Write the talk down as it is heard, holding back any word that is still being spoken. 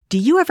Do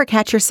you ever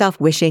catch yourself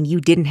wishing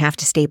you didn't have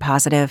to stay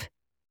positive?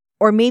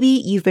 Or maybe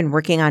you've been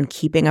working on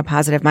keeping a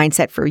positive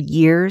mindset for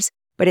years,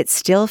 but it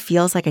still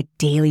feels like a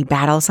daily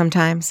battle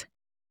sometimes?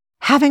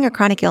 Having a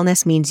chronic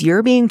illness means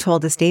you're being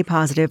told to stay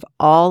positive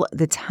all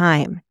the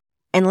time.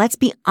 And let's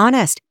be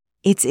honest,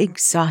 it's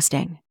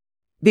exhausting.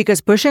 Because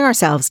pushing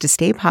ourselves to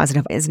stay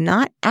positive is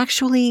not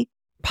actually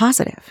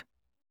positive.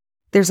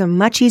 There's a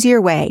much easier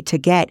way to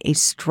get a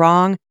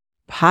strong,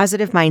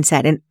 positive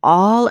mindset and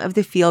all of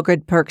the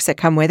feel-good perks that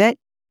come with it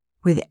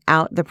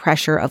without the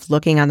pressure of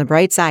looking on the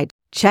bright side.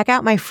 Check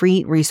out my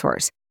free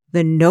resource,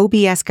 The No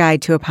BS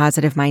Guide to a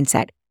Positive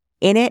Mindset.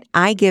 In it,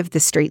 I give the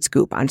straight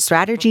scoop on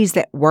strategies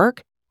that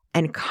work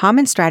and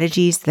common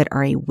strategies that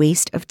are a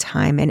waste of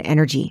time and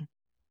energy.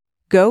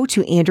 Go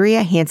to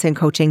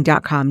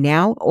AndreaHansonCoaching.com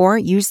now or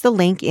use the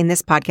link in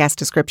this podcast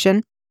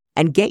description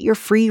and get your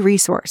free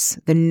resource,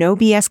 The No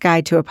BS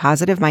Guide to a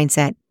Positive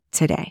Mindset,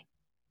 today.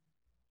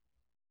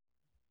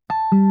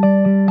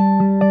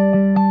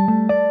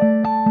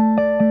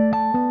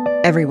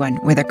 Everyone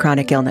with a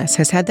chronic illness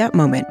has had that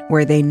moment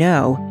where they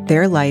know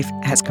their life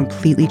has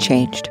completely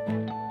changed,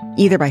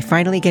 either by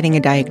finally getting a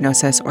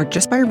diagnosis or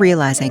just by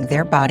realizing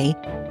their body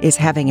is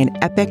having an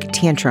epic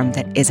tantrum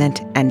that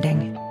isn't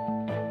ending.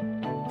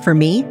 For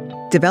me,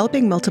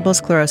 developing multiple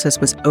sclerosis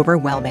was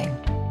overwhelming.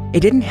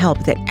 It didn't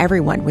help that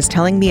everyone was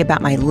telling me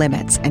about my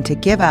limits and to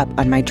give up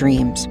on my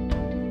dreams.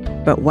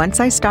 But once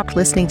I stopped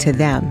listening to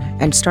them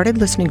and started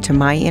listening to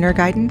my inner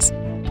guidance,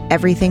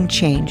 everything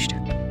changed.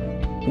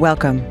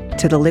 Welcome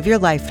to the Live Your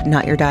Life,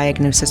 Not Your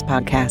Diagnosis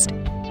podcast.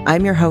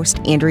 I'm your host,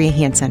 Andrea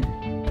Hanson.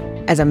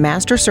 As a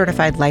master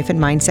certified life and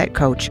mindset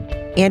coach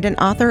and an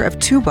author of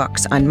 2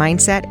 books on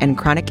mindset and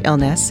chronic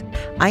illness,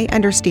 I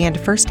understand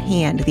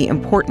firsthand the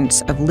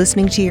importance of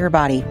listening to your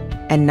body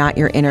and not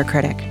your inner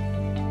critic.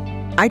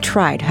 I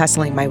tried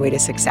hustling my way to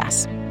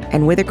success,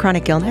 and with a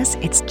chronic illness,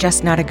 it's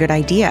just not a good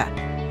idea.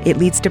 It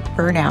leads to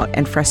burnout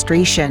and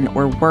frustration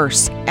or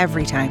worse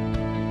every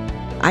time.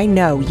 I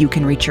know you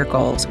can reach your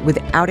goals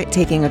without it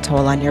taking a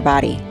toll on your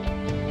body.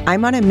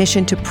 I'm on a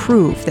mission to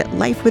prove that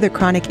life with a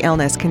chronic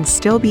illness can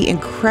still be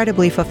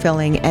incredibly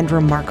fulfilling and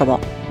remarkable.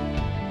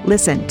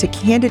 Listen to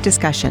candid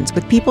discussions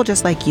with people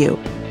just like you,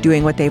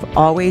 doing what they've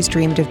always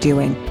dreamed of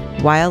doing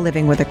while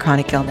living with a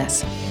chronic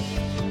illness.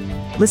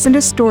 Listen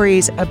to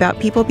stories about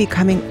people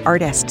becoming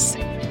artists,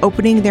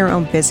 opening their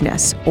own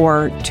business,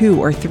 or 2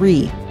 or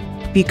 3,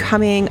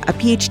 becoming a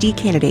PhD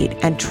candidate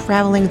and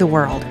traveling the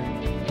world.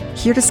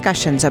 Hear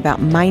discussions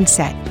about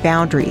mindset,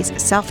 boundaries,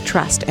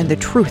 self-trust, and the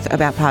truth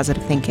about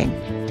positive thinking.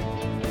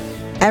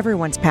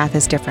 Everyone's path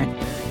is different.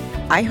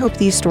 I hope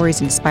these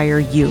stories inspire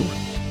you,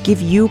 give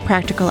you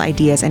practical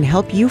ideas, and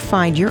help you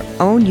find your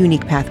own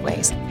unique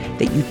pathways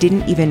that you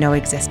didn't even know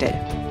existed.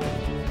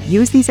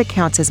 Use these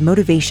accounts as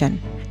motivation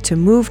to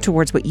move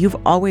towards what you've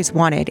always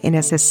wanted in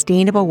a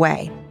sustainable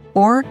way,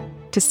 or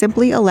to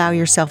simply allow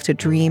yourself to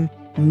dream,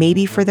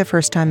 maybe for the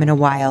first time in a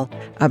while,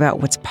 about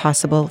what's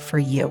possible for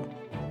you,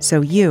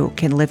 so you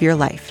can live your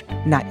life,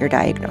 not your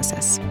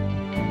diagnosis.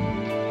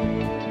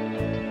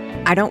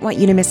 I don't want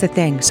you to miss a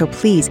thing, so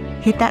please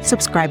hit that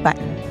subscribe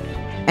button.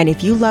 And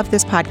if you love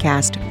this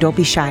podcast, don't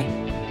be shy.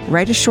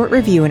 Write a short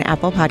review in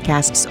Apple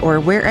Podcasts or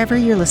wherever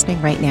you're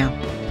listening right now.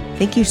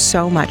 Thank you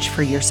so much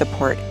for your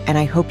support, and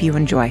I hope you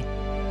enjoy.